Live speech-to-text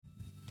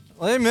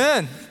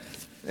Amen.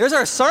 There's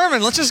our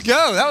sermon. Let's just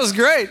go. That was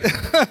great.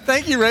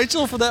 Thank you,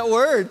 Rachel, for that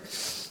word.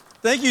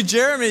 Thank you,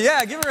 Jeremy.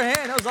 Yeah, give her a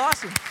hand. That was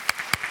awesome.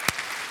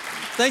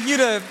 Thank you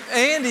to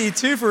Andy,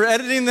 too, for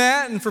editing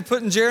that and for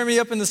putting Jeremy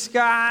up in the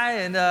sky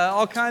and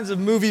all kinds of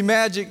movie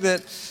magic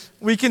that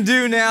we can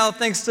do now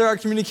thanks to our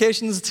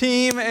communications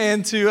team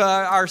and to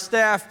our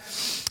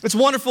staff. It's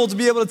wonderful to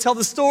be able to tell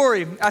the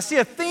story. I see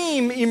a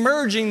theme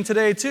emerging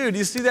today, too. Do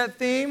you see that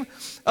theme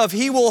of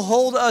He will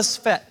hold us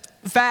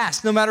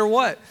fast no matter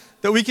what?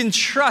 That we can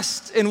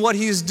trust in what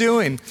He's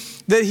doing,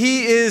 that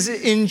He is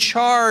in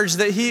charge,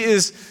 that He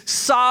is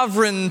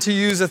sovereign, to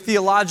use a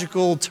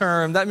theological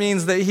term. That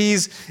means that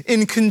He's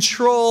in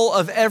control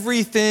of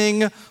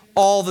everything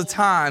all the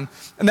time.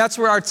 And that's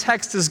where our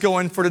text is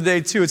going for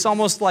today, too. It's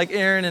almost like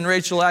Aaron and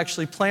Rachel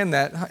actually planned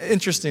that.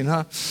 Interesting,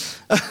 huh?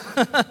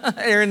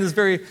 Aaron is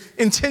very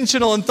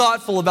intentional and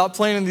thoughtful about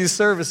planning these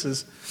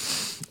services.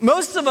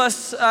 Most of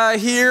us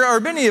here, or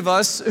many of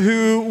us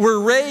who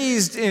were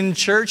raised in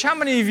church, how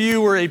many of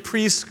you were a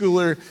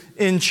preschooler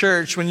in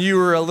church when you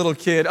were a little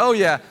kid? Oh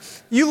yeah,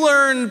 you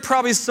learned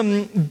probably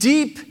some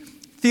deep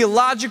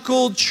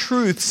theological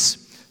truths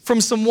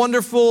from some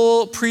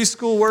wonderful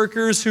preschool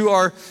workers who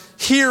are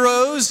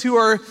heroes, who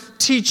are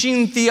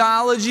teaching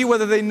theology,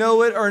 whether they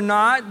know it or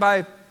not,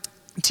 by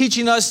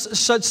teaching us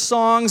such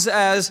songs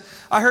as,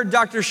 I heard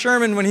Dr.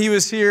 Sherman when he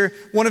was here,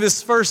 one of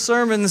his first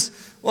sermons,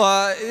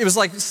 it was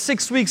like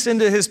 6 weeks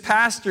into his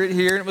pastorate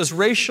here, and it was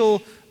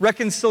Racial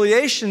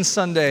Reconciliation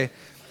Sunday.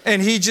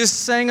 And he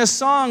just sang a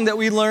song that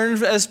we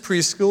learned as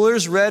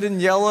preschoolers, red and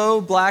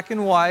yellow, black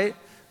and white.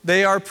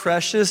 They are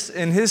precious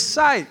in His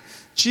sight.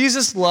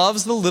 Jesus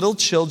loves the little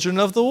children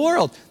of the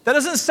world. That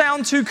doesn't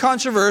sound too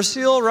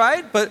controversial,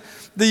 right? But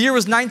the year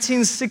was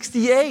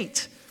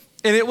 1968,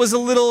 and it was a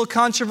little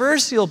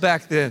controversial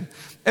back then.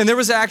 And there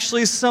was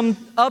actually some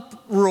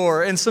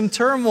uproar and some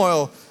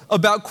turmoil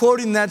about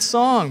quoting that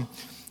song.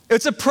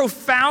 It's a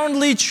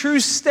profoundly true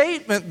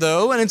statement,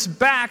 though, and it's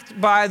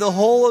backed by the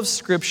whole of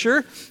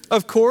Scripture,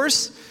 of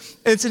course.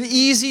 It's an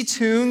easy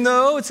tune,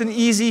 though. It's an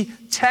easy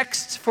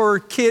text for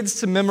kids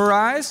to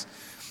memorize.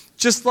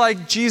 Just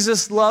like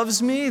Jesus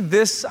loves me,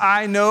 this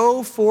I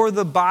know, for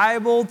the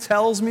Bible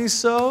tells me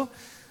so.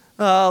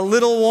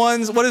 Little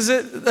ones, what is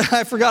it?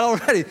 I forgot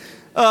already.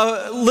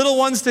 Little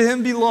ones to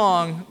Him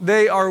belong,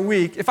 they are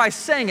weak. If I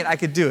sang it, I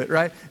could do it,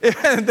 right?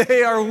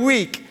 They are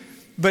weak,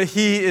 but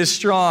He is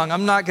strong.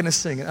 I'm not going to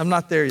sing it. I'm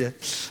not there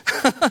yet.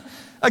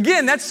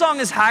 Again, that song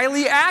is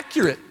highly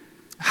accurate,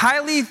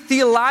 highly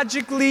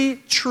theologically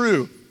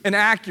true and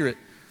accurate.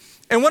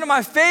 And one of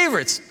my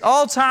favorites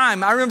all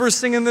time, I remember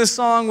singing this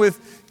song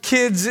with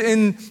kids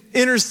in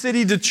inner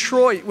city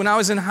Detroit when I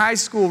was in high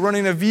school,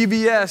 running a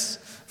VBS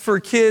for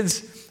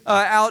kids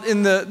out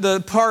in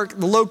the park,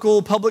 the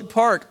local public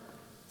park.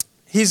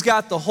 He's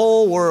got the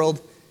whole world,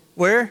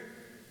 where?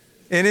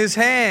 In His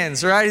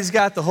hands, right? He's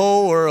got the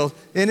whole world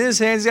in His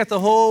hands. He's got the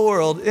whole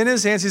world in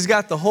His hands. He's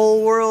got the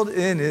whole world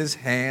in His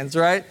hands,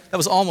 right? That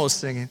was almost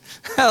singing.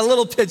 Had a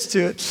little pitch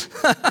to it.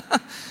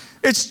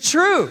 It's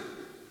true.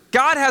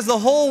 God has the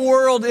whole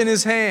world in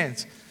His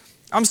hands.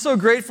 I'm so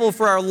grateful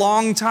for our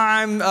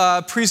longtime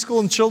preschool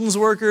and children's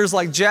workers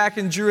like Jack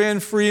and Drew-Ann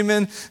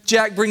Freeman.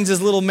 Jack brings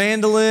his little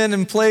mandolin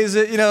and plays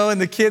it,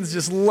 and the kids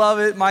just love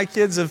it. My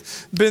kids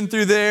have been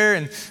through there.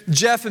 And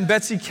Jeff and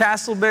Betsy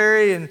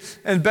Castleberry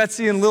and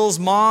Betsy and Lil's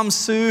mom,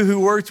 Sue,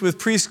 who worked with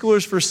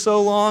preschoolers for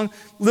so long.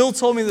 Lil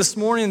told me this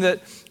morning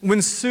that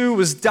when Sue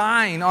was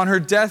dying on her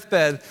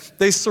deathbed,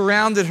 they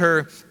surrounded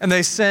her and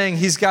they sang,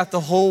 He's got the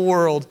whole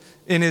world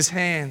in His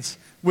hands,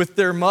 with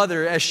their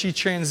mother as she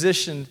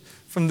transitioned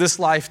from this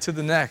life to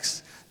the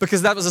next.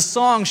 Because that was a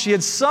song she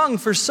had sung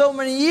for so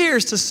many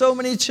years to so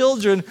many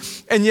children,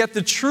 and yet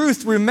the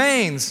truth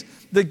remains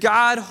that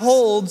God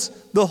holds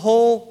the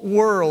whole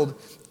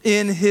world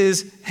in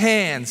His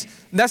hands.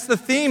 And that's the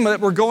theme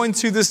that we're going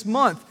to this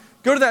month.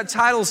 Go to that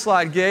title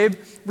slide, Gabe.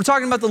 We're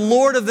talking about the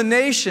Lord of the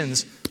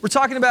nations. We're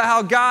talking about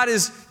how God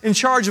is in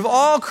charge of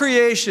all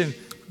creation.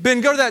 Ben,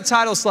 go to that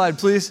title slide,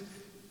 please.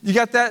 You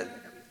got that?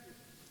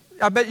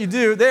 I bet you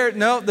do. There,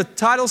 no, the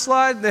title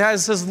slide that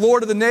says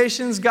Lord of the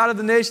Nations, God of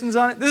the Nations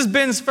on it. This is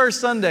Ben's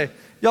first Sunday.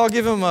 Y'all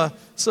give him a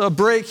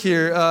break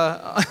here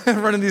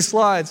running these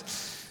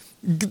slides.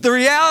 The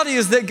reality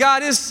is that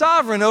God is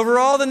sovereign over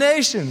all the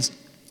nations.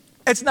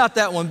 It's not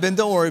that one, Ben.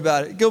 Don't worry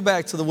about it. Go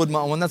back to the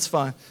Woodmont one. That's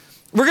fine.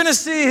 We're going to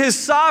see His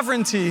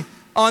sovereignty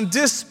on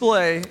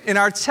display in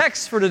our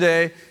text for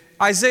today,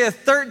 Isaiah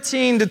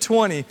 13 to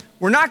 20.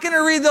 We're not going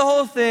to read the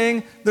whole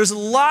thing. There's a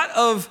lot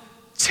of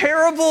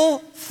terrible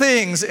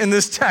things in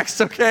this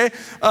text, okay?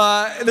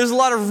 There's a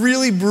lot of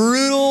really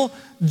brutal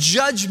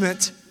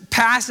judgment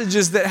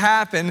passages that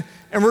happen,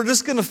 and we're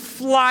just going to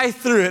fly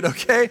through it,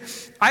 okay?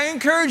 I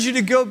encourage you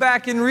to go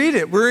back and read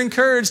it. We're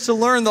encouraged to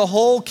learn the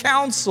whole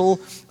counsel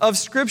of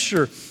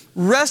Scripture.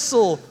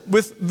 Wrestle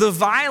with the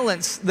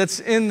violence that's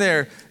in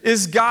there.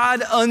 Is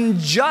God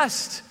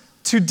unjust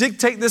to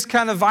dictate this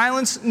kind of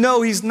violence?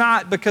 No, He's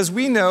not, because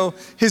we know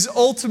His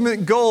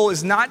ultimate goal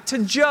is not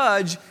to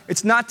judge,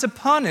 it's not to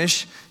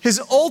punish.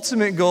 His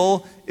ultimate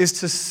goal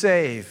is to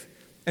save.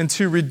 and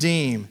to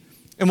redeem.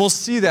 And we'll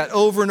see that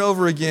over and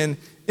over again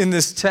in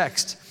this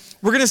text.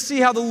 We're going to see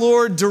how the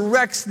Lord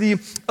directs the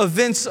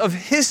events of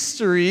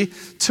history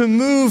to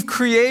move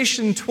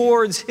creation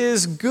towards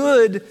his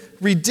good,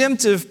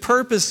 redemptive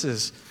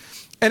purposes.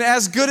 And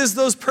as good as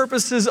those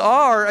purposes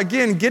are,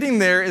 again, getting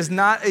there is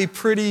not a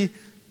pretty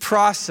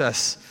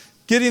process.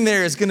 Getting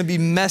there is going to be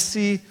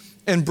messy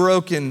and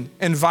broken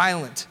and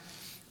violent.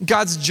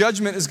 God's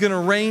judgment is going to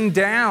rain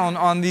down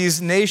on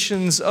these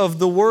nations of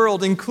the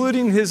world,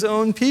 including his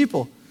own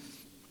people.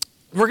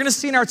 We're going to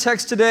see in our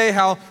text today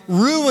how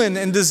ruin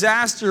and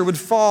disaster would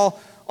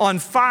fall on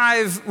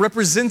 5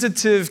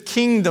 representative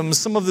kingdoms,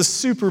 some of the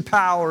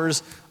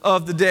superpowers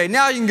of the day.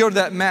 Now you can go to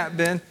that map,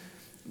 Ben.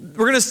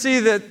 We're going to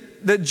see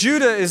that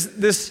Judah is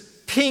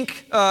this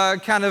pink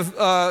kind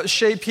of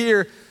shape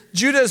here.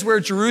 Judah is where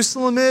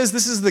Jerusalem is.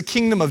 This is the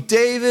kingdom of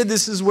David.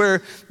 This is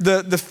where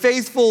the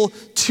faithful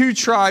 2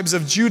 tribes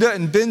of Judah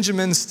and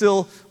Benjamin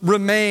still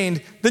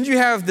remained. Then you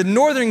have the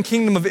northern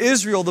kingdom of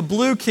Israel, the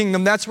blue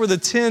kingdom. That's where the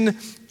 10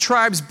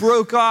 tribes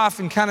broke off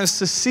and kind of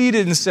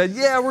seceded and said,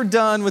 yeah, we're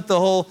done with the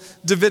whole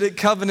Davidic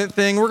covenant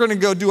thing. We're going to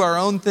go do our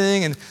own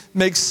thing and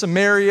make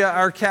Samaria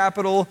our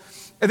capital.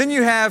 And then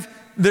you have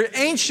the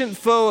ancient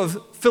foe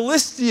of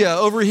Philistia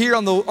over here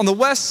on the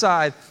west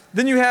side.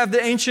 Then you have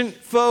the ancient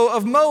foe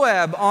of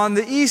Moab on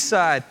the east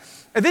side.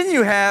 And then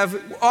you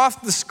have,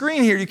 off the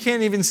screen here, you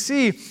can't even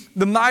see,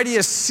 the mighty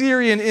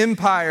Assyrian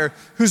Empire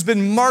who's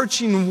been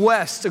marching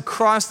west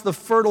across the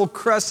Fertile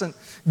Crescent,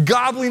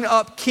 gobbling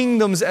up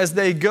kingdoms as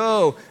they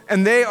go.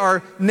 And they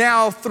are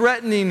now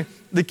threatening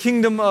the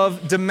kingdom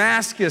of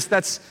Damascus.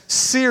 That's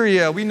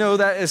Syria. We know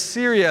that as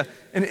Syria.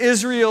 And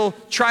Israel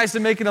tries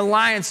to make an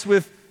alliance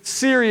with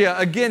Syria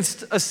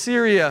against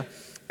Assyria.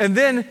 And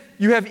then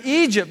you have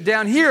Egypt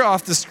down here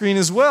off the screen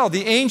as well,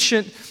 the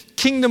ancient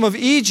kingdom of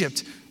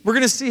Egypt. We're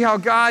going to see how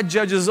God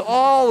judges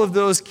all of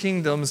those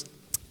kingdoms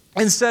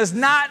and says,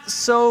 not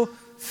so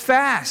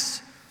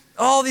fast.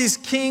 All these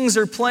kings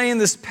are playing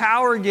this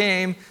power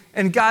game,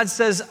 and God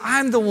says,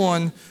 I'm the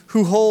one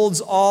who holds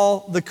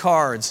all the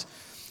cards.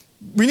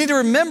 We need to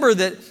remember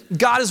that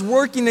God is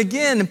working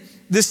again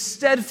this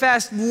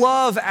steadfast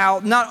love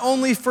out, not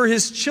only for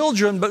his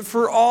children, but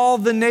for all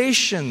the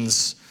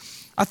nations.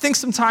 I think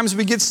sometimes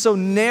we get so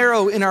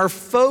narrow in our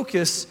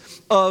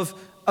focus of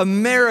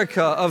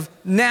America, of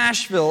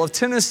Nashville, of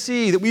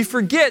Tennessee, that we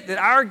forget that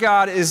our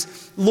God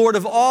is Lord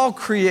of all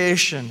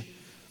creation.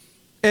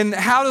 And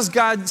how does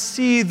God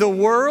see the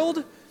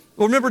world?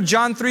 Well, remember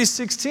John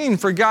 3:16,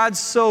 for God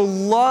so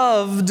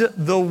loved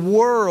the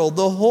world,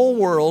 the whole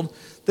world,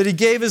 that he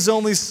gave his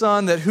only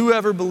son, that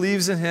whoever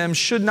believes in him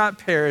should not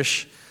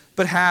perish,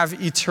 but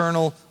have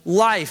eternal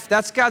life.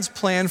 That's God's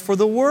plan for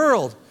the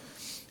world.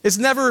 It's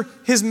never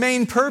his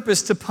main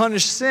purpose to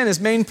punish sin.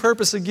 His main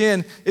purpose,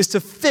 again, is to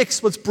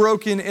fix what's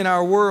broken in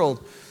our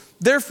world.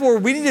 Therefore,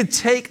 we need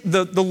to take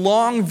the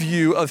long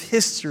view of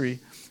history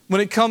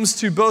when it comes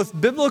to both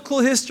biblical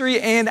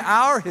history and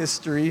our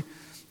history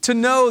to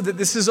know that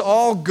this is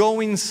all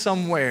going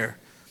somewhere.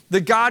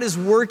 That God is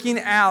working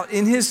out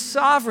in his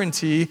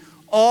sovereignty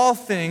all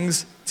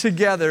things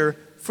together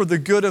for the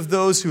good of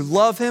those who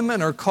love him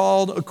and are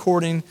called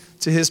according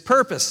to his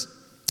purpose.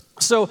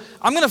 So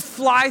I'm going to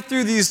fly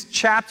through these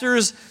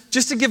chapters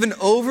just to give an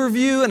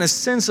overview and a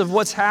sense of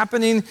what's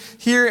happening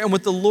here and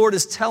what the Lord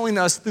is telling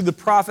us through the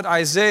prophet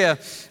Isaiah.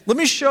 Let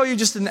me show you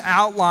just an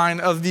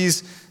outline of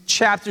these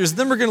chapters.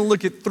 Then we're going to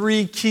look at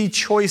 3 key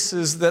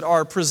choices that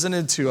are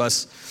presented to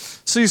us.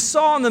 So you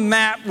saw on the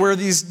map where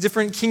these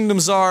different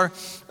kingdoms are.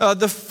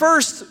 The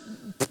first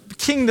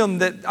kingdom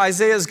that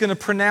Isaiah is going to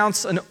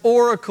pronounce an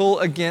oracle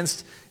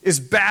against is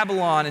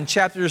Babylon in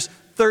chapters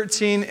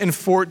 13 and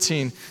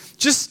 14.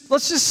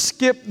 Let's just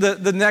skip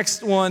the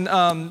next one,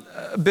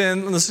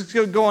 Ben. Let's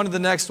go on to the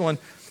next one.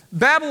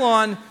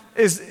 Babylon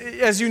is,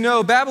 as you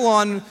know,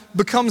 Babylon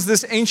becomes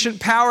this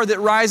ancient power that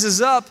rises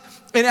up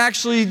and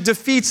actually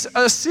defeats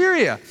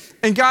Assyria.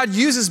 And God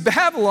uses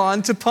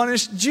Babylon to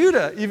punish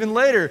Judah even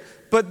later.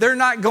 But they're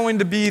not going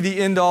to be the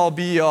end-all,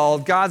 be-all.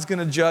 God's going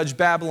to judge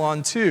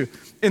Babylon too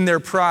in their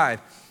pride.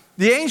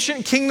 The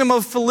ancient kingdom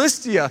of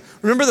Philistia.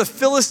 Remember the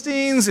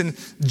Philistines and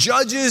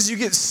Judges? You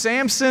get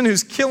Samson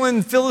who's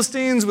killing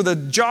Philistines with a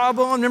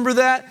jawbone. Remember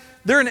that?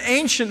 They're an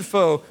ancient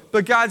foe.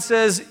 But God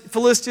says,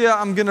 Philistia,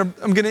 I'm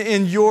gonna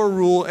end your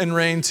rule and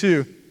reign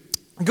too.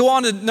 Go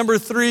on to number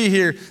 3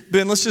 here,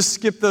 Ben. Let's just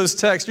skip those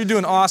texts. You're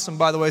doing awesome,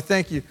 by the way.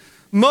 Thank you.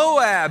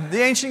 Moab, the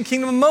ancient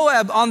kingdom of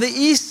Moab on the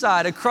east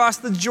side across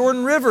the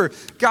Jordan River.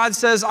 God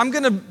says, I'm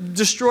going to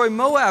destroy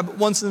Moab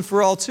once and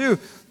for all too.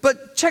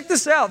 But check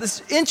this out.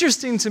 It's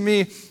interesting to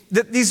me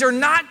that these are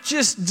not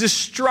just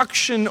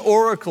destruction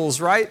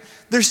oracles, right?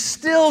 There's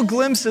still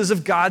glimpses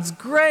of God's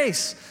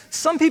grace.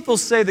 Some people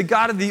say the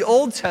God of the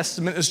Old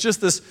Testament is just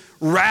this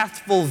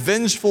wrathful,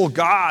 vengeful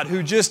God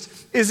who just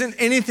isn't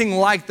anything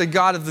like the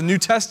God of the New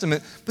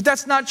Testament. But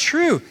that's not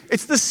true.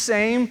 It's the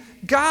same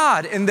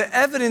God, and the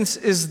evidence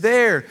is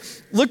there.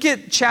 Look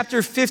at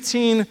chapter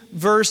 15,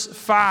 verse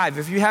 5.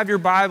 If you have your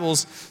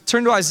Bibles,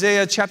 turn to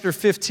Isaiah chapter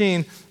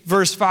 15,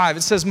 verse 5.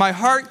 It says, my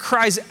heart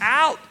cries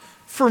out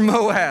for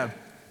Moab.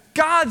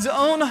 God's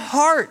own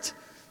heart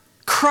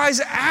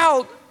cries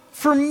out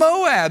for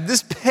Moab,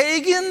 this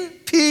pagan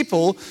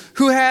people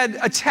who had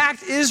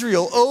attacked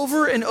Israel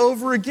over and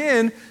over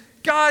again.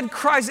 God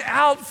cries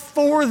out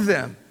for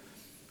them.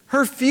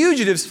 Her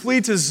fugitives flee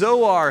to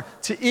Zoar,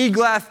 to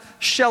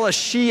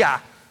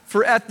Eglath-Shelishiyah,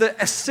 for at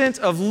the ascent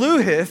of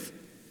Luhith,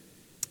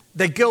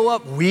 they go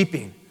up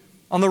weeping.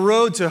 On the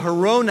road to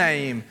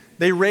Horonaim,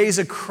 they raise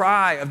a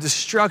cry of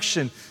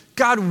destruction.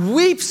 God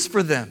weeps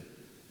for them.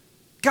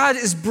 God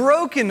is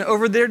broken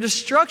over their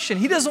destruction.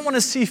 He doesn't want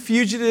to see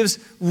fugitives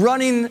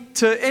running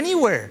to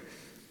anywhere.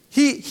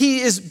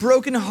 He is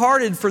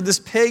brokenhearted for this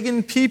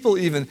pagan people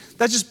even.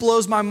 That just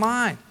blows my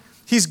mind.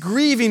 He's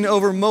grieving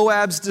over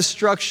Moab's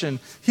destruction.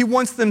 He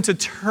wants them to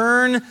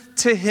turn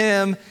to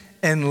him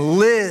and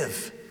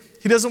live.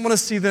 He doesn't want to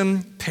see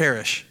them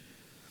perish.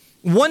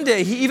 One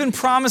day, he even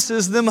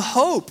promises them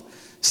hope.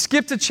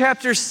 Skip to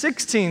chapter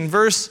 16,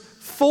 verse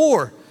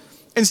 4.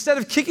 Instead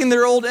of kicking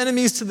their old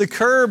enemies to the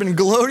curb and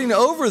gloating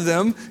over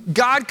them,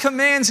 God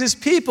commands his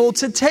people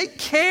to take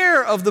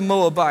care of the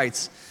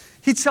Moabites.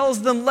 He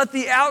tells them, let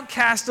the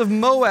outcast of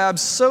Moab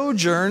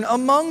sojourn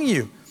among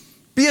you.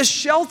 Be a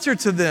shelter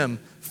to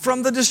them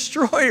from the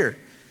destroyer.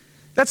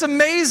 That's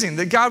amazing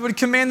that God would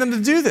command them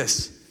to do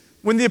this.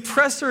 When the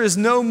oppressor is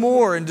no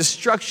more and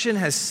destruction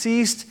has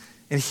ceased,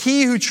 and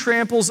he who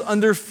tramples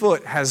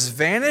underfoot has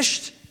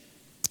vanished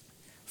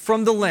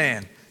from the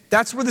land.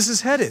 That's where this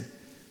is headed.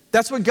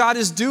 That's what God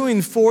is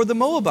doing for the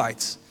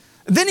Moabites.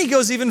 Then he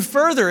goes even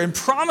further and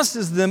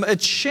promises them a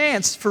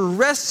chance for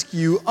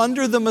rescue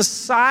under the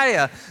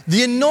Messiah,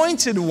 the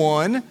anointed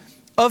one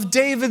of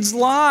David's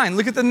line.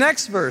 Look at the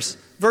next verse,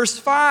 verse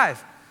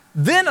 5.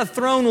 Then a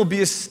throne will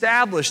be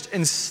established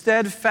in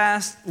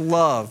steadfast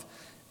love,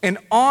 and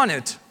on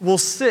it will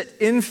sit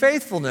in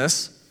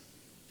faithfulness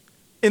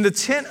in the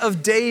tent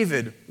of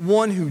David,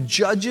 one who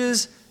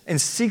judges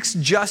and seeks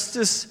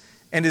justice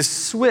and is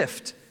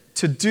swift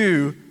to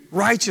do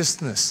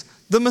righteousness.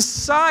 The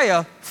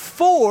Messiah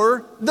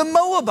for the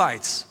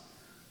Moabites.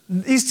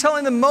 He's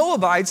telling the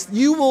Moabites,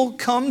 you will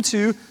come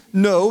to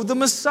know the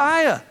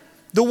Messiah,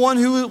 the one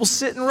who will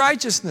sit in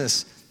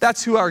righteousness.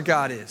 That's who our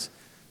God is.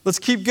 Let's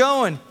keep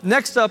going.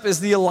 Next up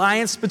is the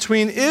alliance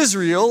between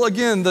Israel,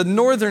 again, the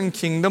northern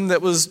kingdom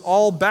that was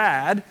all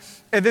bad,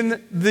 and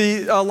then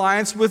the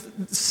alliance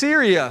with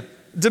Syria,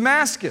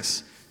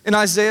 Damascus, in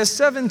Isaiah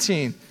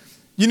 17.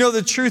 You know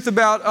the truth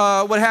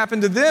about what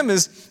happened to them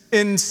is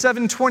in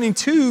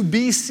 722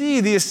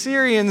 BC, the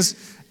Assyrians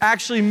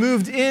actually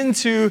moved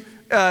into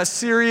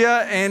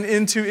Syria and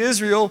into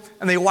Israel,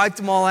 and they wiped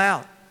them all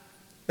out.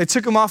 They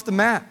took them off the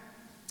map.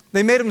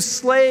 They made them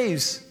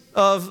slaves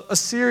of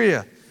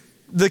Assyria.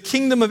 The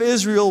kingdom of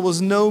Israel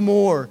was no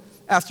more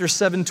after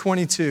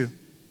 722.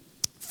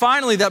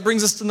 Finally, that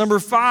brings us to number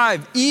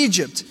 5,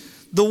 Egypt,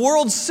 the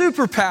world's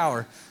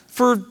superpower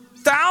for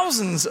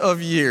thousands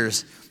of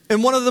years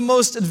and one of the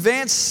most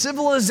advanced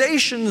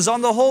civilizations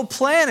on the whole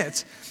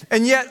planet.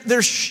 And yet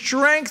their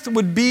strength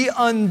would be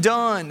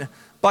undone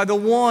by the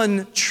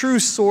one true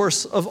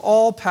source of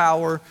all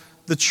power,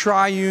 the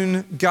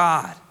triune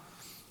God.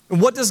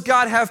 And what does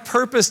God have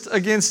purposed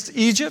against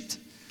Egypt?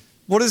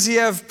 What does he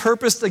have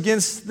purposed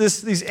against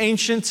these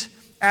ancient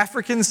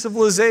African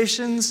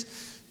civilizations?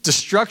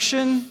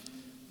 Destruction?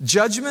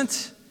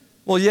 Judgment?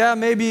 Well, yeah,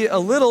 maybe a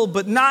little,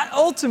 but not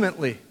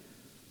ultimately.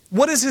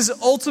 What is his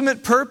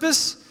ultimate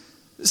purpose?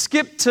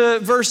 Skip to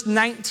verse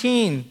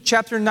 19,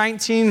 chapter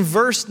 19,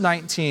 verse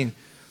 19.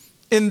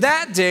 In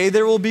that day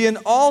there will be an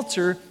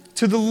altar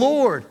to the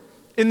Lord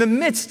in the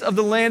midst of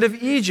the land of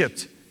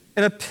Egypt,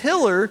 and a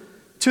pillar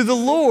to the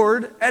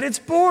Lord at its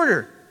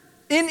border.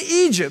 In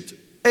Egypt,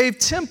 a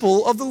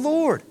temple of the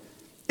Lord.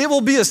 It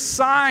will be a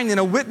sign and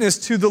a witness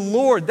to the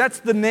Lord. That's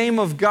the name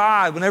of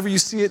God. Whenever you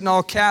see it in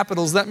all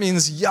capitals, that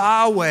means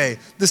Yahweh,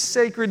 the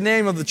sacred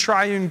name of the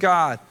triune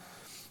God.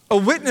 A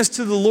witness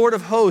to the Lord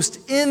of hosts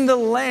in the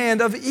land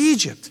of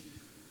Egypt.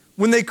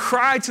 When they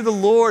cry to the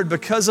Lord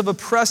because of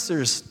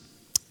oppressors,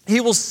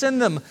 he will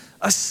send them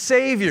a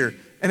savior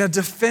and a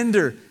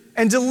defender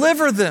and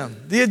deliver them,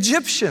 the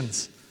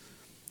Egyptians.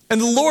 And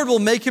the Lord will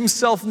make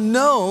himself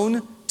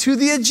known to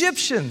the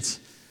Egyptians.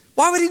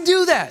 Why would he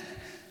do that?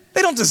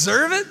 They don't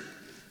deserve it.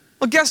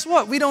 Well, guess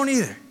what? We don't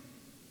either.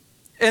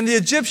 And the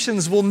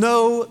Egyptians will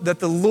know that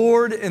the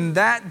Lord in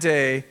that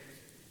day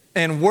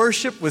and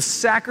worship with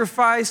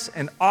sacrifice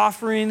and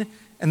offering,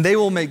 and they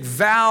will make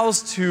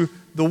vows to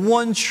the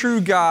one true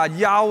God,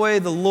 Yahweh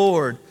the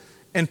Lord,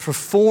 and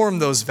perform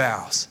those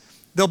vows.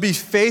 They'll be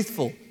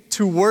faithful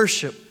to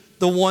worship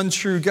the one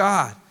true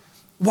God.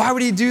 Why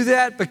would he do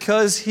that?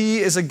 Because he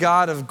is a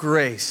God of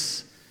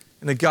grace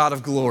and a God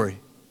of glory.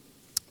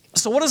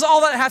 So what does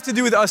all that have to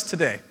do with us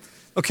today?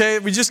 Okay,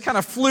 we just kind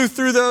of flew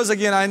through those.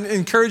 Again, I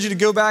encourage you to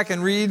go back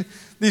and read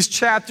these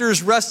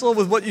chapters, wrestle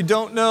with what you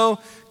don't know.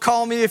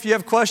 Call me if you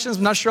have questions.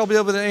 I'm not sure I'll be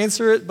able to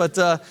answer it, but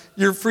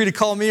you're free to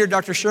call me or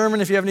Dr. Sherman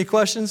if you have any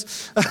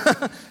questions.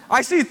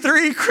 I see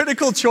 3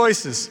 critical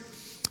choices.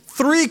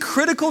 3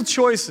 critical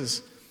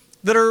choices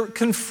that are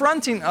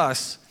confronting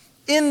us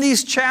in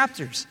these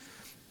chapters.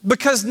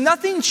 Because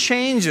nothing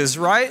changes,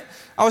 right?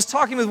 I was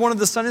talking with one of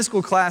the Sunday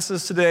school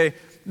classes today.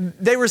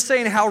 They were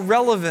saying how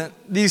relevant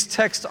these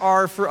texts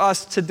are for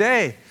us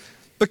today.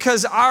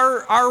 Because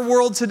our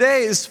world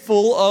today is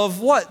full of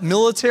what?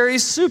 Military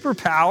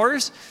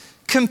superpowers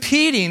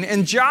competing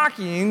and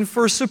jockeying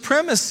for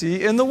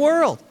supremacy in the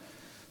world.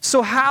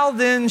 So how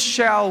then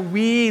shall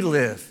we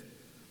live?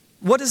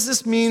 What does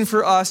this mean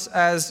for us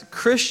as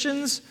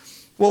Christians?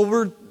 Well,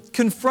 we're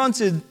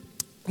confronted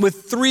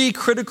with three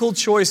critical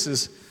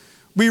choices.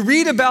 We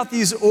read about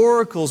these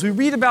oracles. We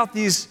read about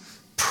these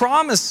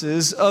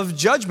promises of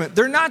judgment.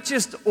 They're not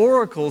just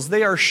oracles.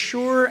 They are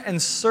sure and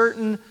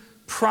certain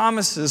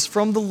promises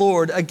from the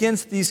Lord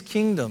against these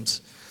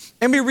kingdoms.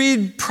 And we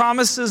read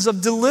promises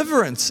of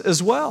deliverance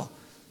as well.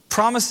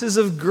 Promises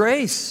of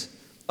grace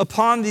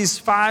upon these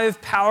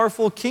 5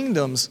 powerful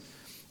kingdoms.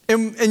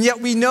 And yet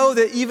we know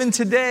that even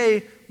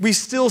today, we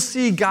still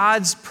see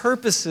God's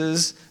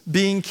purposes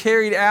being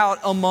carried out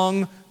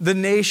among the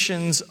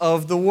nations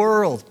of the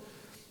world.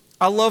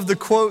 I love the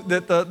quote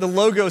that the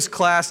Logos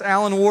class,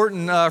 Alan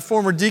Wharton,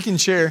 former deacon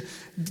chair,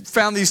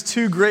 found these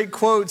 2 great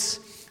quotes.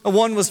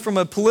 One was from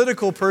a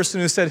political person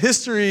who said,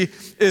 history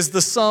is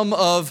the sum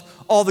of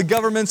all the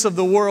governments of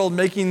the world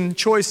making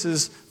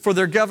choices for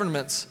their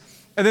governments.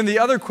 And then the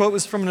other quote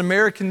was from an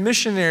American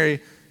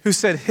missionary who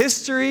said,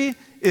 history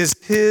is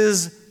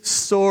his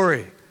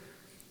story.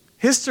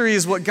 History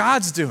is what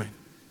God's doing.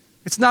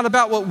 It's not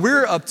about what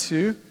we're up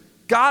to.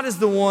 God is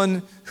the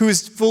one who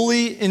is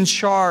fully in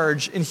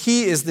charge, and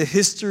he is the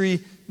history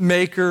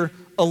maker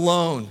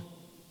alone.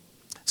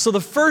 So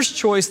the first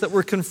choice that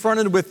we're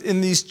confronted with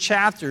in these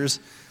chapters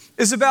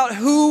is about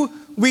who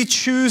we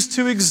choose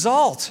to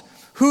exalt,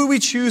 who we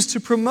choose to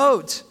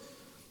promote.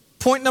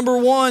 Point number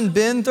 1,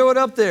 Ben, throw it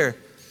up there.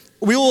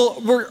 We're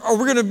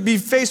going to be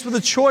faced with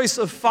a choice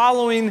of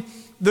following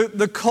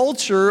the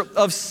culture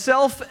of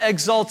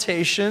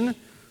self-exaltation,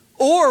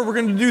 or we're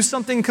going to do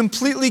something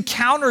completely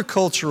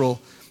countercultural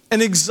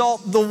and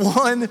exalt the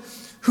one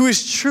who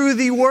is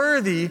truly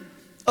worthy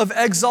of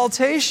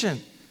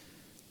exaltation.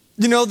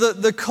 You know,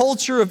 the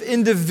culture of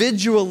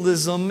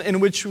individualism in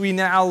which we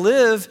now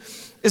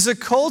live is a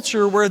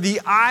culture where the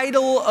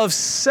idol of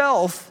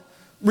self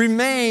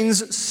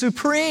remains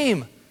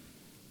supreme.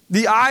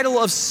 The idol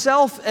of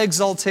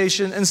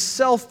self-exaltation and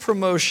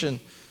self-promotion.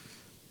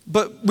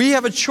 But we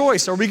have a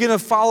choice. Are we going to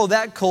follow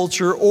that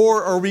culture,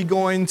 or are we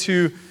going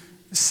to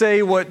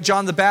say what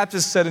John the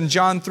Baptist said in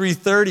John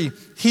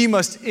 3:30? He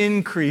must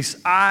increase,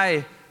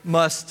 I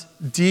must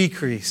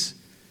decrease.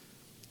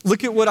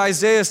 Look at what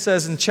Isaiah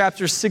says in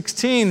chapter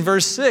 16,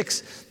 verse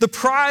 6. The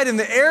pride and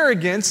the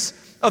arrogance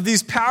of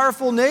these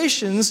powerful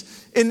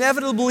nations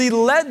inevitably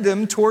led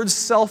them towards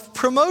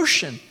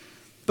self-promotion.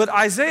 But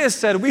Isaiah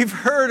said, we've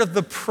heard of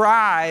the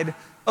pride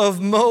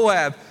of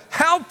Moab.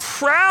 How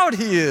proud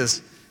he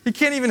is. He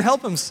can't even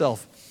help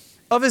himself.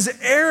 Of his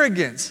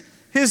arrogance,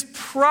 his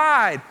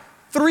pride.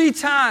 3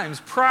 times,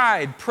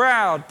 pride,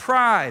 proud,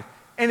 pride.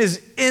 And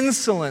his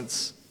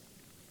insolence.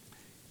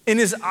 In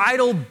his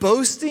idle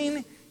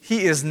boasting,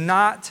 he is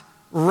not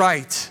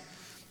right.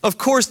 Of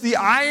course, the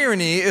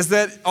irony is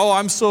that,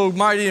 I'm so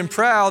mighty and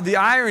proud. The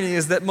irony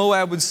is that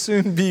Moab would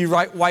soon be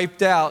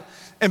wiped out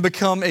and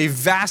become a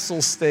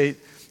vassal state,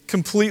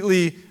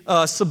 completely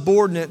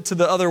subordinate to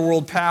the other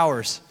world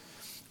powers.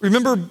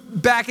 Remember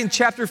back in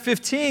chapter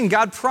 15,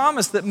 God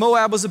promised that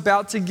Moab was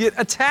about to get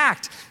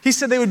attacked. He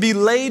said they would be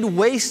laid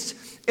waste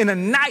in a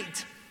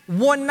night.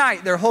 One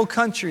night, their whole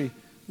country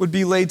would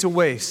be laid to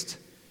waste.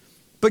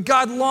 But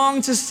God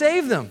longed to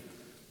save them.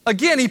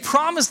 Again, he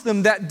promised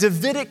them that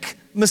Davidic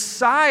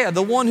Messiah,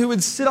 the one who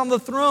would sit on the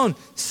throne,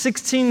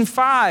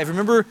 16:5.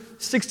 Remember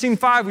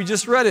 16:5, we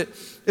just read it.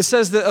 It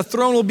says that a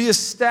throne will be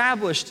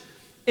established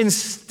in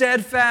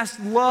steadfast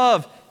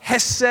love.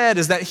 Hesed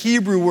is that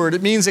Hebrew word.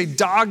 It means a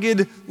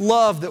dogged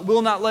love that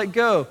will not let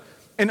go.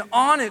 And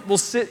on it will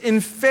sit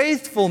in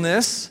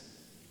faithfulness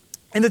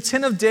in the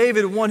tent of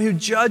David, one who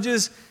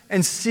judges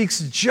and seeks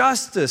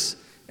justice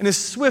and is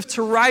swift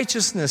to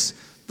righteousness.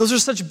 Those are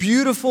such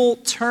beautiful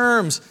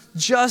terms.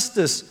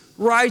 Justice,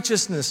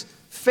 righteousness,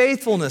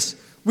 faithfulness.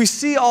 We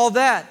see all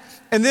that.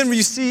 And then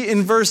we see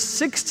in verse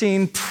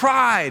 16,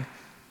 pride,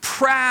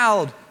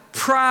 proud,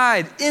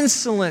 pride,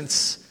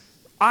 insolence,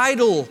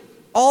 idle,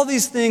 all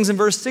these things in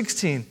verse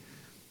 16.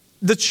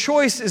 The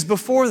choice is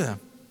before them.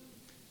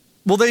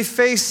 Will they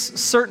face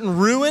certain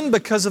ruin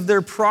because of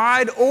their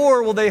pride,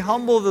 or will they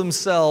humble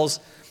themselves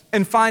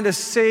and find a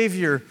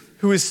Savior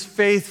who is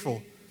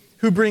faithful,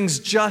 who brings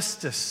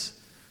justice,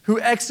 who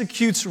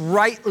executes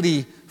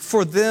rightly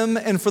for them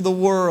and for the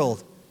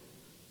world?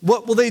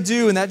 What will they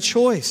do in that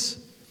choice?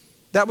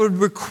 That would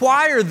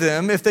require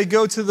them, if they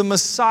go to the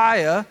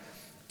Messiah,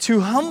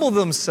 to humble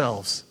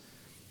themselves.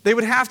 They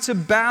would have to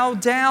bow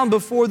down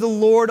before the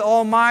Lord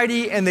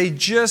Almighty, and they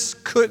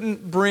just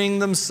couldn't bring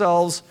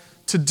themselves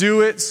to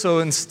do it, so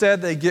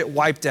instead they get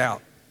wiped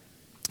out.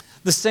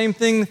 The same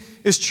thing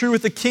is true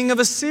with the king of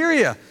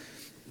Assyria.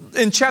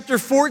 In chapter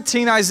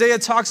 14, Isaiah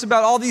talks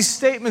about all these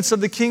statements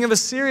of the king of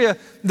Assyria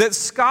that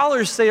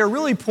scholars say are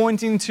really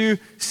pointing to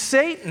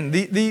Satan,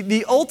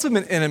 the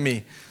ultimate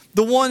enemy,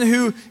 the one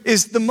who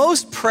is the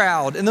most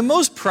proud and the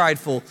most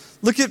prideful.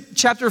 Look at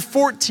chapter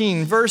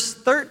 14, verse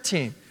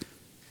 13.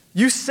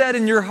 You said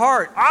in your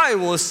heart, I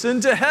will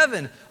ascend to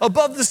heaven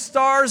above the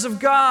stars of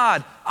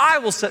God. I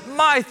will set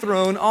my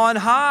throne on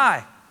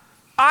high.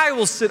 I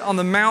will sit on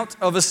the mount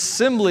of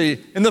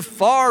assembly in the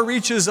far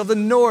reaches of the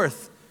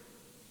north.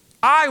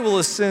 I will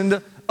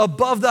ascend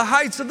above the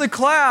heights of the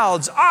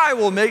clouds. I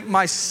will make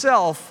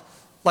myself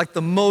like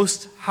the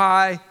Most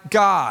High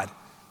God.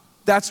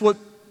 That's what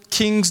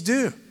kings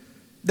do.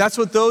 That's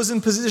what those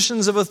in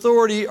positions of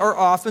authority are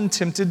often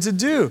tempted to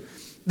do.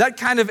 That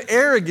kind of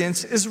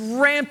arrogance is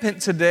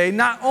rampant today,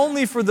 not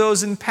only for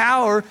those in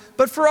power,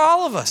 but for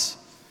all of us.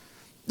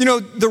 You know,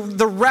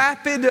 the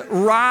rapid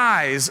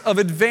rise of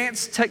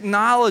advanced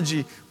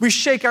technology, we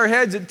shake our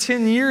heads at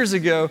 10 years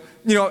ago.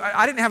 You know,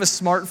 I didn't have a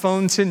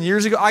smartphone 10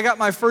 years ago. I got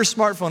my first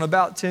smartphone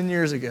about 10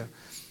 years ago.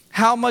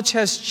 How much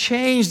has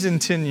changed in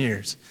 10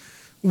 years?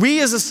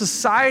 We as a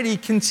society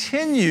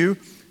continue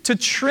to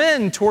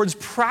trend towards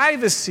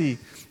privacy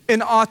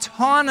and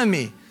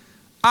autonomy.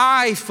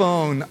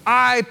 iPhone,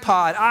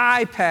 iPod,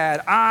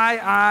 iPad,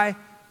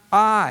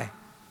 I.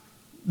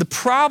 The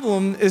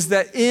problem is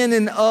that in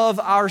and of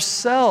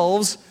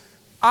ourselves,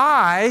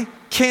 I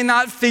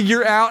cannot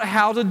figure out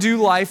how to do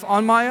life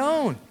on my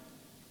own.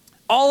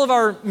 All of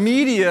our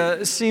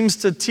media seems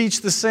to teach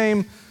the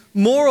same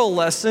moral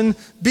lesson.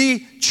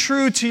 Be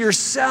true to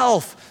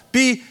yourself.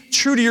 Be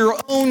true to your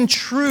own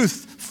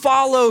truth.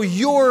 Follow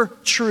your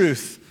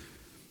truth.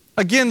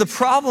 Again, the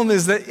problem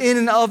is that in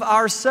and of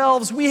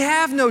ourselves, we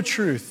have no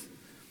truth.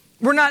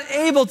 We're not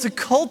able to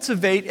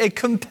cultivate a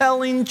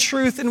compelling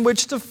truth in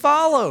which to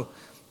follow,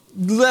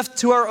 left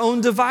to our own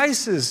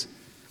devices.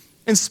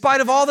 In spite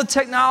of all the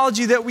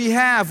technology that we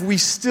have, we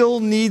still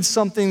need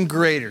something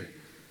greater,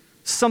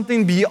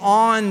 something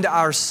beyond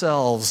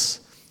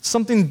ourselves,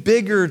 something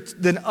bigger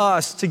than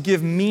us to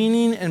give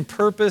meaning and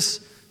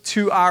purpose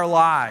to our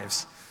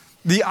lives.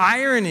 The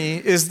irony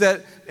is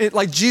that,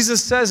 like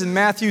Jesus says in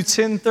Matthew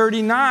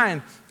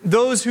 10:39,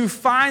 those who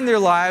find their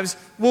lives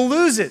will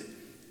lose it,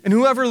 and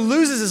whoever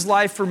loses his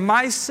life for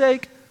my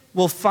sake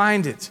will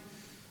find it.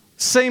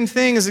 Same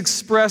thing is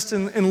expressed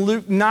in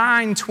Luke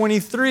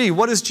 9:23.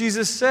 What does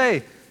Jesus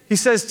say? He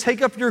says,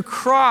 take up your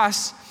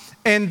cross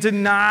and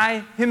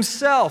deny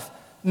himself.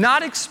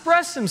 Not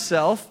express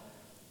himself,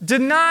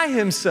 deny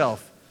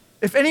himself.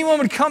 If anyone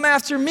would come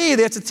after me,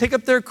 they have to take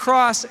up their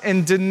cross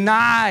and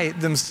deny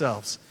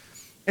themselves.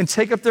 And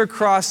take up their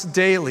cross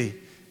daily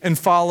and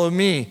follow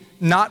me.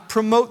 Not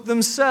promote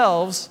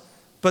themselves,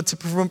 but to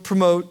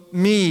promote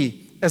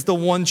me as the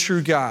one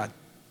true God.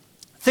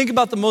 Think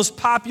about the most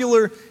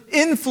popular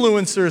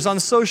influencers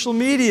on social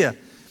media.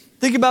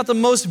 Think about the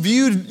most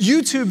viewed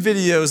YouTube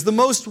videos, the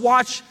most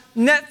watched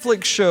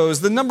Netflix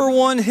shows, the number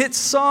one hit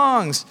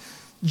songs.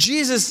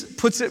 Jesus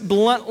puts it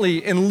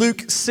bluntly in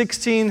Luke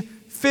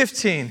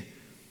 16:15.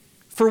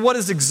 For what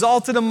is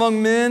exalted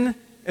among men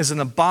is an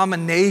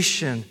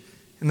abomination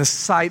in the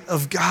sight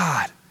of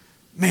God.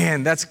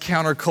 Man, that's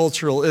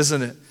countercultural,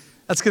 isn't it?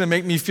 That's going to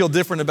make me feel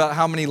different about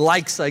how many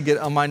likes I get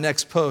on my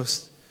next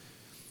post.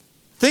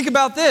 Think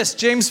about this.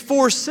 James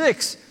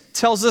 4:6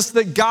 tells us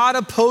that God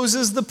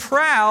opposes the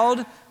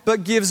proud,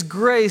 but gives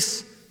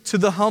grace to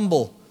the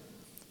humble.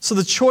 So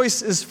the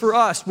choice is for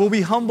us. Will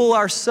we humble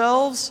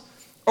ourselves,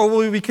 or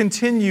will we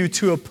continue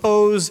to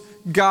oppose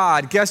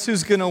God? Guess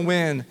who's going to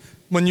win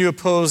when you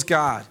oppose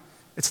God?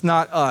 It's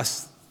not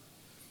us.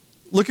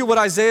 Look at what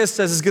Isaiah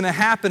says is going to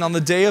happen on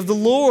the day of the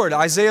Lord.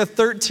 Isaiah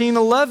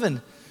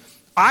 13:11.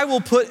 I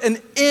will put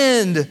an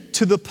end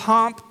to the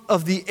pomp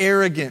of the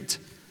arrogant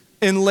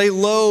and lay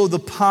low the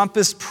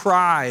pompous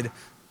pride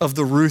of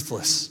the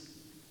ruthless.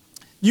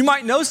 You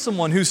might know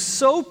someone who's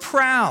so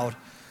proud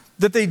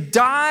that they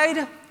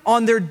died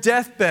on their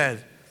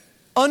deathbed,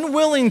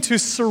 unwilling to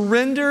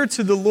surrender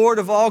to the Lord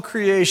of all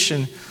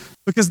creation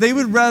because they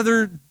would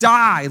rather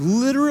die,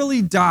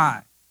 literally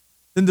die,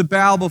 than to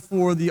bow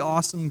before the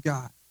awesome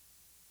God.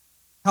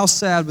 How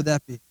sad would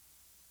that be?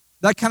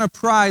 That kind of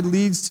pride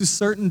leads to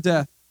certain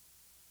death.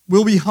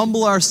 Will we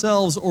humble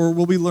ourselves, or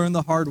will we learn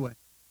the hard way?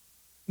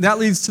 That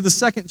leads to the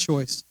second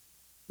choice.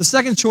 The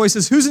second choice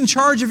is, who's in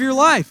charge of your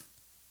life?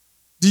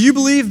 Do you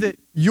believe that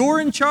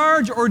you're in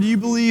charge, or do you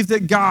believe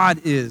that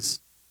God is?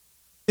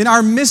 In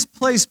our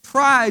misplaced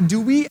pride, do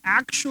we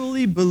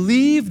actually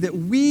believe that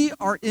we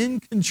are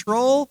in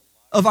control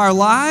of our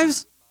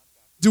lives?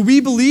 Do we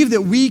believe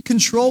that we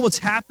control what's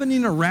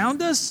happening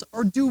around us,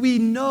 or do we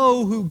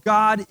know who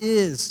God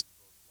is?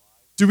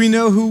 Do we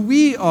know who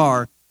we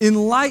are in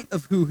light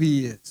of who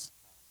he is?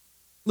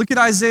 Look at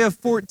Isaiah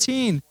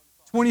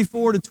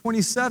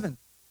 14:24-27.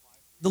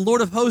 The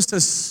Lord of hosts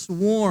has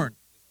sworn,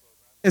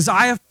 as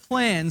I have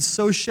planned,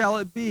 so shall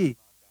it be.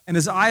 And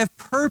as I have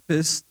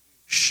purposed,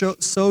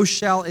 so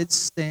shall it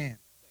stand.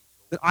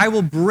 That I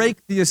will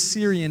break the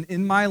Assyrian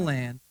in my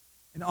land,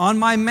 and on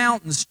my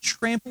mountains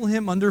trample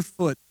him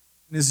underfoot,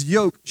 and his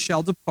yoke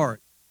shall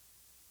depart.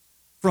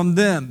 from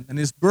them and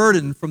his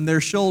burden from their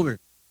shoulder.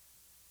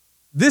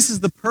 This is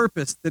the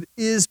purpose that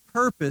is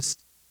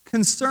purposed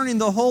concerning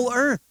the whole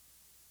earth.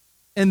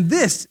 And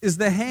this is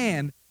the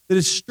hand that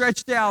is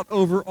stretched out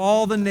over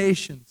all the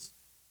nations.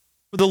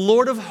 For the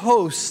Lord of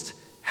hosts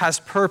has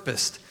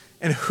purposed,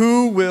 and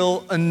who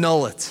will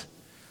annul it?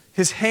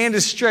 His hand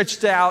is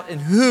stretched out, and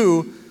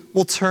who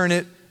will turn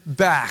it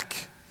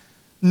back?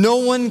 No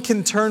one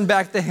can turn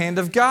back the hand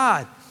of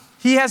God.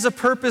 He has a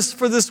purpose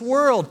for this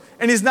world,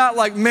 and he's not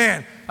like,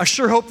 man, I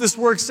sure hope this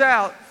works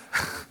out.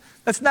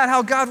 That's not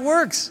how God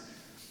works.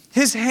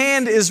 His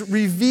hand is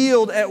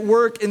revealed at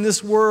work in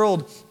this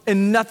world,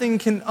 and nothing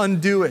can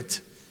undo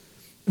it.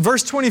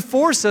 Verse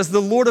 24 says,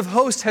 the Lord of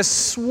hosts has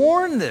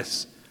sworn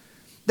this.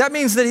 That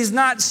means that he's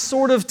not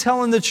sort of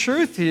telling the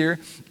truth here.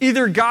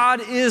 Either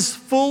God is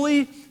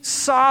fully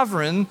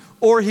sovereign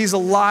or he's a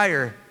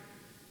liar.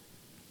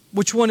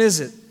 Which one is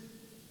it?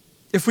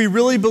 If we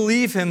really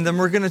believe him, then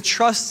we're going to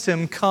trust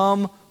him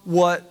come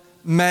what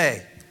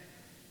may.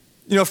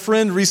 You know, a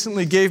friend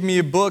recently gave me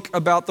a book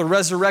about the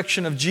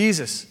resurrection of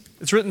Jesus.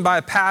 It's written by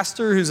a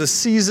pastor who's a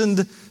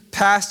seasoned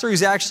pastor.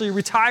 He's actually a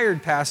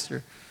retired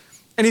pastor.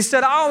 And he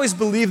said, I always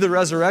believe the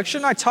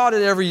resurrection. I taught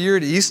it every year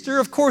at Easter.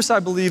 Of course I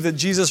believe that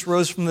Jesus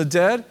rose from the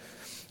dead.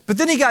 But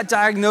then he got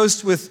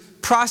diagnosed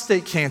with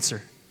prostate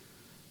cancer.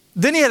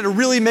 Then he had to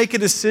really make a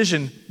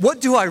decision.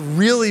 What do I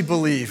really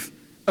believe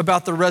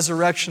about the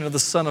resurrection of the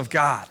Son of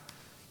God?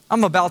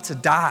 I'm about to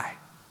die.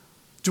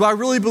 Do I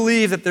really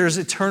believe that there's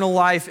eternal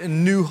life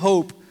and new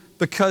hope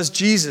because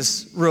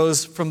Jesus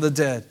rose from the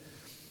dead?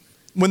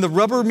 When the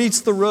rubber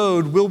meets the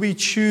road, will we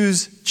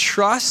choose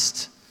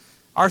trust?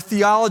 Our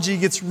theology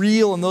gets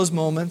real in those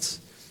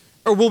moments.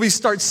 Or will we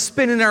start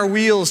spinning our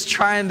wheels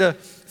trying to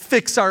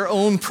fix our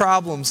own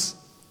problems?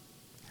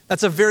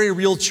 That's a very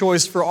real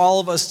choice for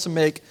all of us to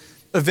make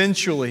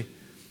eventually.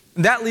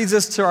 And that leads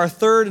us to our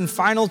third and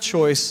final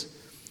choice.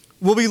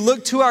 Will we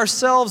look to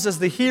ourselves as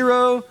the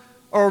hero,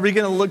 or are we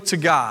going to look to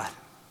God?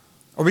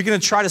 Are we going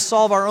to try to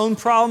solve our own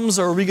problems,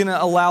 or are we going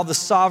to allow the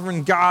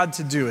sovereign God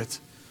to do it?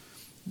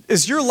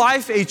 Is your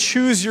life a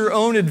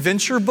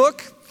choose-your-own-adventure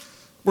book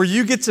where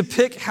you get to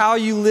pick how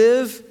you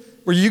live,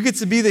 where you get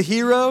to be the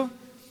hero?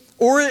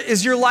 Or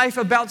is your life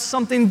about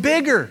something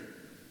bigger,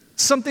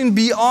 something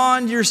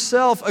beyond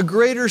yourself, a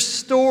greater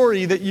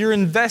story that you're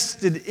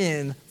invested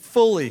in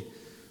fully?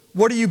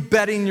 What are you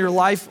betting your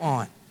life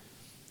on?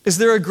 Is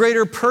there a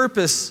greater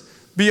purpose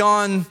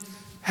beyond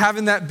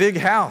having that big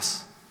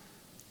house?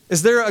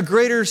 Is there a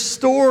greater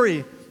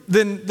story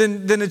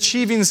than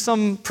achieving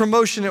some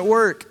promotion at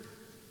work?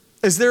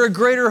 Is there a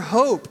greater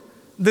hope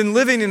than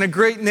living in a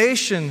great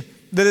nation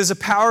that is a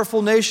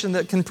powerful nation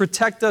that can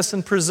protect us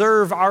and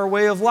preserve our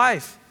way of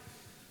life?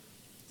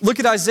 Look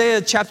at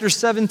Isaiah chapter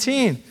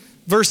 17,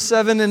 verse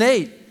 7 and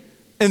 8.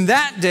 In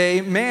that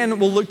day, man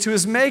will look to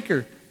his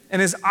Maker,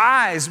 and his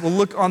eyes will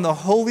look on the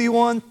Holy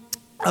One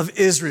of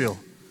Israel.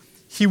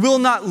 He will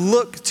not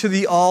look to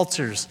the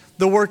altars,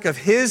 the work of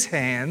his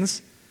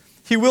hands.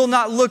 He will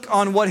not look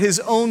on what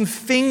his own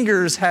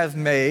fingers have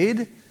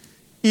made,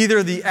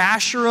 either the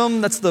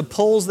Asherim, that's the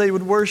poles they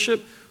would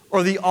worship,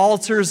 or the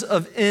altars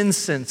of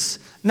incense.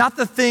 Not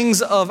the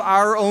things of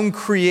our own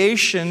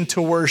creation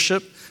to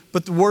worship,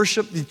 but to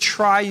worship the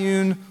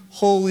triune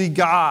holy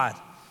God.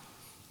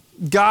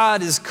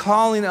 God is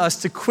calling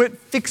us to quit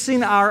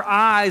fixing our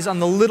eyes on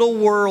the little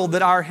world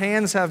that our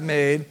hands have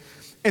made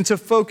and to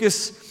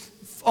focus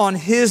on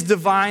his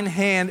divine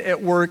hand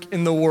at work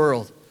in the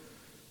world.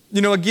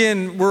 You know,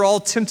 again, we're all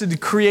tempted to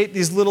create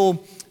these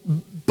little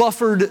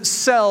buffered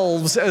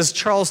selves, as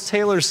Charles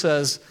Taylor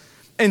says.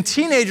 And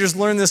teenagers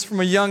learn this from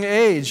a young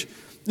age.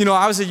 You know,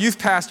 I was a youth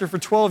pastor for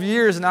 12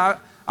 years, and I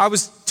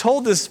was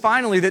told this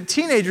finally, that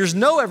teenagers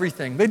know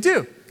everything. They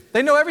do.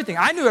 They know everything.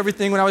 I knew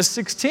everything when I was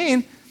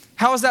 16.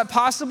 How is that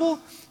possible?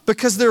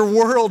 Because their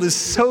world is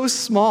so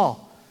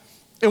small.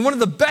 And one of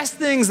the best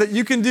things that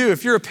you can do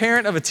if you're a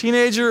parent of a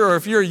teenager or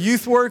if you're a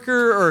youth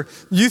worker or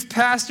youth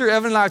pastor,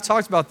 Evan and I have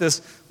talked about this,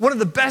 one of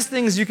the best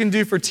things you can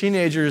do for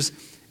teenagers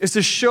is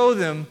to show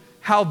them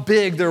how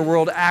big their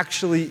world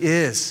actually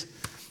is.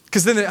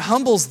 Because then it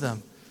humbles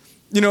them.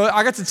 You know,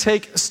 I got to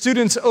take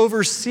students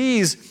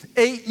overseas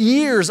 8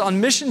 years on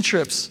mission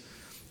trips.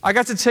 I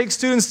got to take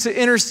students to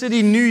inner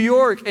city New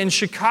York and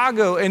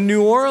Chicago and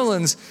New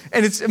Orleans,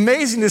 and it's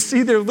amazing to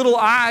see their little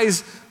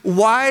eyes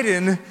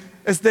widen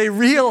as they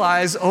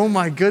realize, oh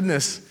my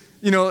goodness,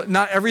 you know,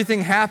 not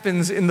everything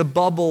happens in the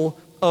bubble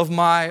of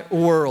my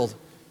world.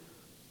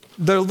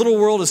 Their little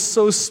world is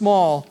so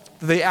small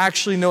that they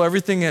actually know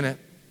everything in it.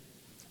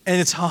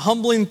 And it's a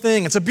humbling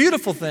thing. It's a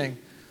beautiful thing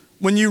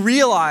when you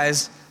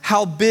realize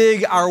how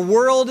big our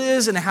world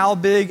is and how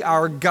big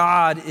our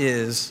God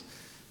is.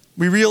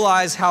 We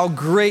realize how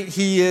great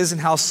he is and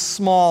how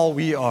small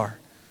we are.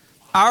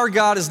 Our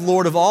God is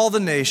Lord of all the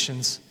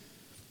nations.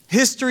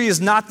 History is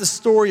not the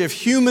story of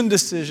human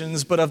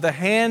decisions, but of the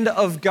hand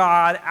of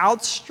God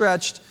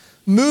outstretched,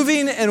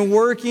 moving and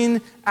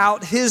working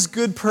out his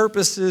good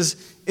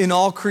purposes in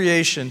all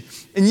creation.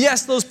 And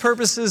yes, those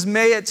purposes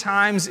may at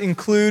times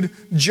include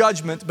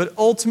judgment, but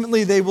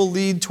ultimately they will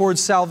lead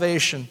towards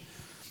salvation.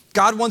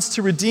 God wants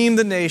to redeem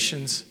the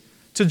nations,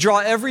 to draw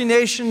every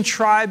nation,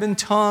 tribe, and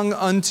tongue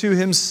unto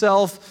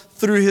himself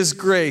through his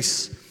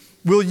grace.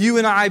 Will you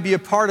and I be a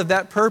part of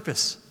that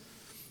purpose?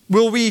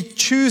 Will we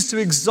choose to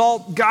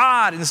exalt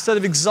God instead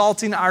of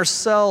exalting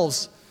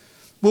ourselves?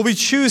 Will we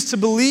choose to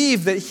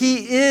believe that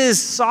he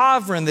is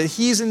sovereign, that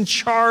he's in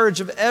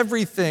charge of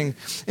everything,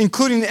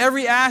 including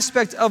every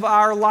aspect of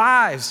our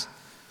lives?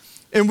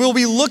 And will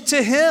we look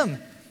to him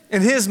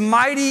and his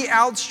mighty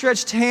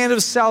outstretched hand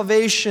of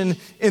salvation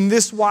in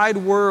this wide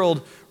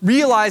world,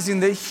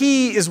 realizing that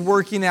he is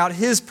working out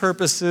his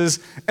purposes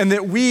and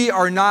that we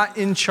are not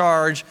in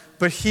charge,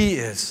 but he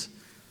is?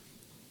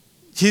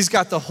 He's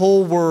got the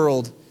whole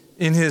world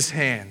in his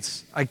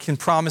hands. I can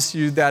promise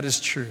you that is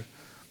true.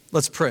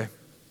 Let's pray.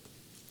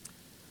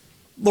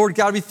 Lord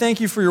God, we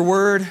thank you for your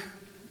word.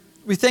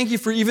 We thank you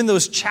for even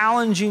those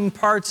challenging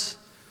parts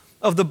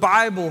of the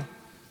Bible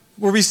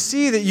where we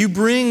see that you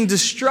bring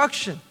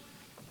destruction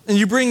and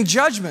you bring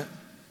judgment.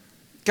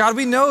 God,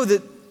 we know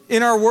that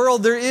in our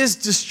world there is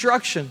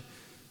destruction.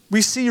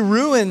 We see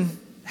ruin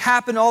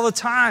happen all the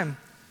time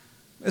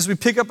as we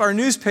pick up our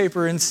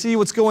newspaper and see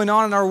what's going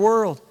on in our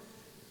world.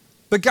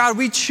 But God,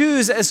 we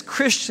choose as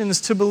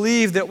Christians to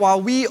believe that while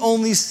we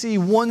only see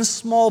one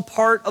small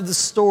part of the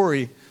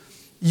story,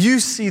 you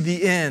see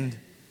the end.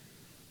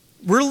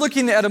 We're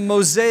looking at a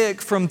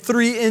mosaic from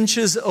 3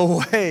 inches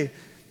away,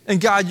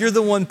 and God, you're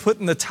the one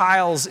putting the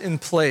tiles in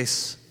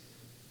place.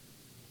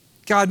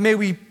 God, may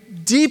we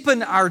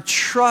deepen our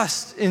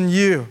trust in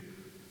you.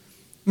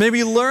 May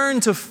we learn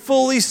to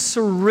fully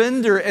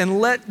surrender and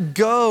let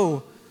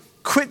go.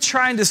 Quit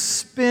trying to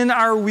spin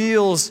our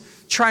wheels,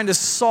 trying to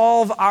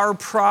solve our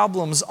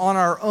problems on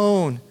our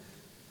own.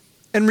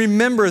 And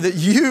remember that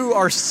you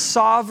are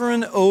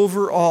sovereign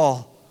over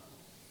all.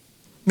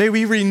 May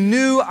we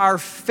renew our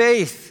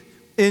faith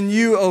in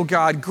you, O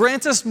God.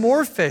 Grant us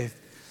more faith.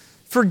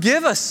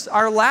 Forgive us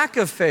our lack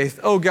of faith,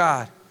 O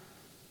God.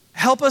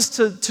 Help us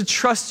to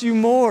trust you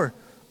more.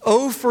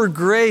 Oh, for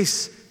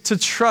grace to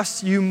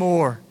trust you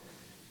more.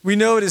 We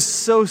know it is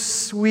so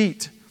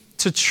sweet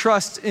to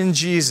trust in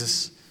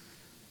Jesus.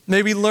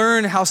 May we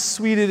learn how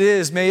sweet it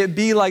is. May it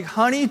be like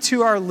honey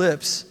to our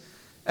lips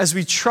as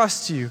we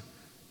trust you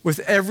with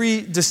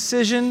every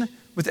decision,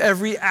 with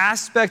every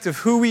aspect of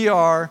who we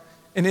are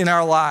and in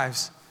our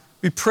lives.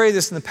 We pray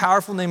this in the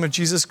powerful name of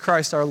Jesus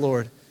Christ our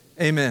Lord.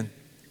 Amen.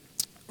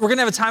 We're going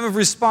to have a time of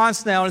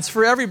response now, and it's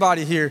for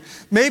everybody here.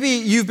 Maybe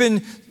you've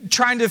been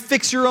trying to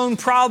fix your own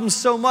problems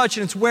so much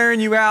and it's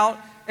wearing you out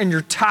and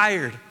you're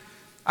tired.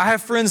 I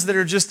have friends that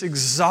are just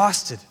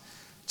exhausted.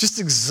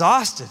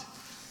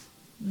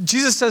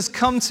 Jesus says,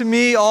 come to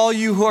me, all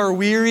you who are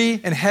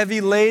weary and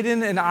heavy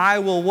laden, and I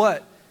will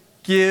what?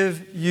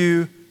 Give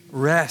you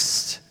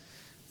rest.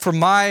 For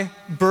my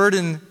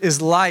burden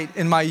is light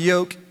and my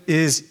yoke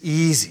is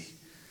easy.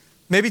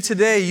 Maybe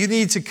today you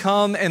need to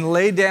come and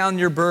lay down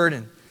your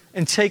burden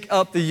and take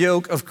up the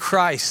yoke of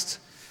Christ.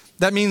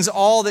 That means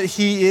all that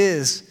he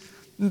is,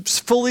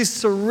 fully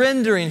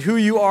surrendering who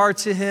you are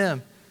to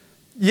him.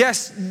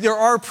 Yes, there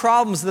are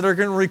problems that are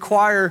going to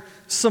require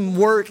some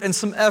work and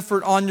some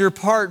effort on your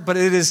part, but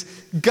it is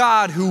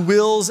God who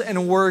wills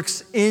and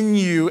works in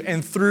you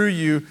and through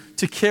you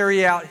to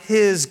carry out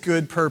his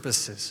good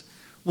purposes.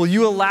 Will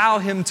you allow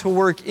him to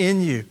work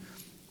in you?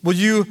 Will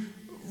you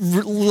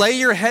lay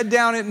your head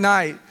down at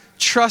night,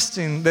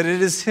 trusting that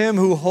it is him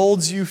who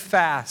holds you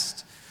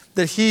fast,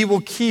 that he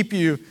will keep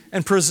you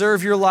and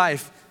preserve your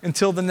life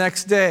until the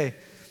next day,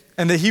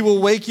 and that he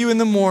will wake you in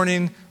the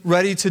morning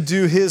ready to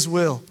do his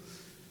will?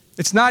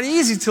 It's not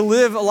easy to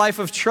live a life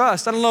of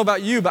trust. I don't know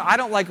about you, but I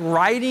don't like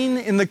riding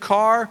in the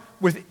car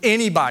with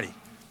anybody.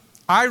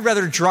 I'd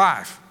rather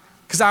drive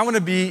because I want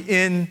to be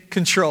in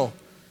control.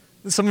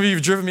 Some of you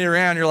have driven me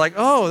around. You're like,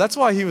 oh, that's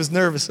why he was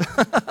nervous.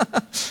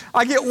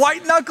 I get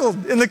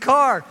white-knuckled in the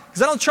car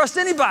because I don't trust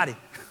anybody.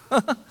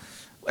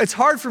 It's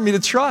hard for me to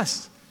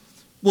trust.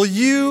 Will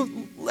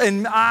you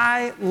and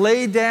I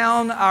lay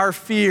down our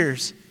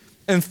fears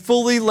and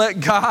fully let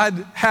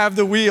God have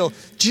the wheel?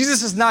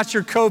 Jesus is not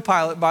your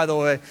co-pilot, by the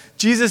way.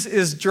 Jesus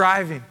is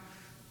driving.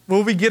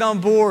 Will we get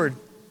on board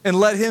and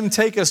let him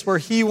take us where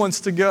he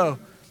wants to go?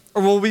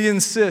 Or will we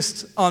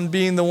insist on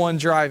being the one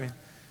driving?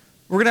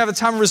 We're going to have a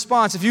time of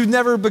response. If you've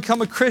never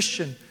become a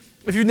Christian,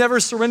 if you've never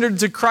surrendered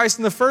to Christ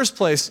in the first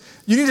place,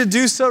 you need to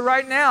do so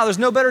right now. There's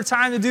no better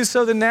time to do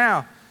so than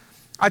now.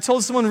 I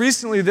told someone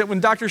recently that when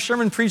Dr.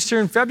 Sherman preached here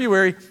in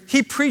February,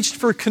 he preached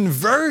for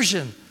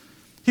conversion.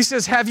 He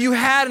says, have you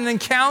had an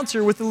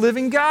encounter with the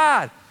living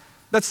God?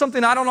 That's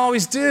something I don't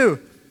always do.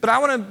 But I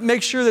want to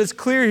make sure that it's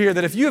clear here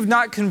that if you have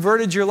not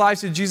converted your life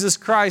to Jesus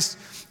Christ,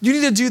 you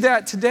need to do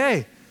that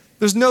today.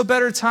 There's no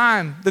better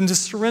time than to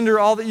surrender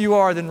all that you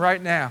are than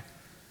right now.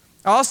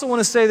 I also want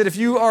to say that if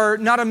you are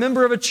not a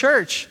member of a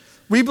church,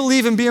 we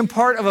believe in being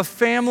part of a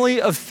family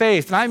of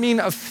faith. And I mean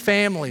a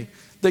family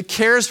that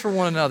cares for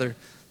one another,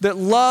 that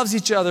loves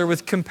each other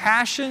with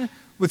compassion,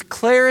 with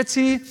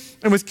clarity,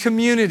 and with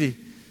community.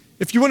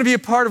 If you want to be a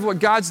part of what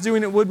God's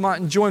doing at Woodmont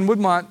and join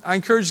Woodmont, I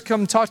encourage you to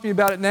come and talk to me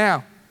about it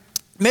now.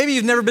 Maybe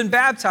you've never been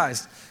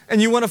baptized and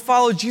you want to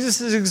follow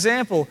Jesus'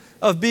 example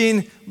of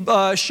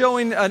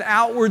showing an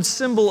outward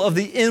symbol of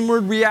the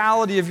inward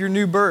reality of your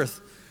new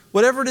birth.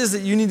 Whatever it is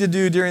that you need to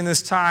do during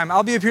this time,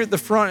 I'll be up here at the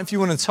front if you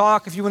want to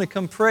talk, if you want to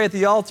come pray at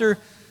the altar.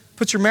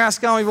 Put your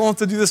mask on. We won't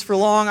have to do this for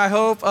long, I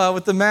hope,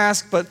 with the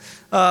mask. But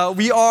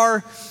we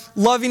are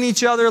loving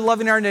each other,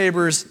 loving our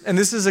neighbors, and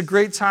this is a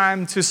great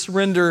time to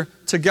surrender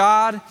to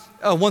God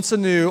once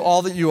anew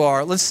all that you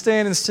are. Let's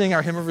stand and sing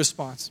our hymn of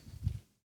response.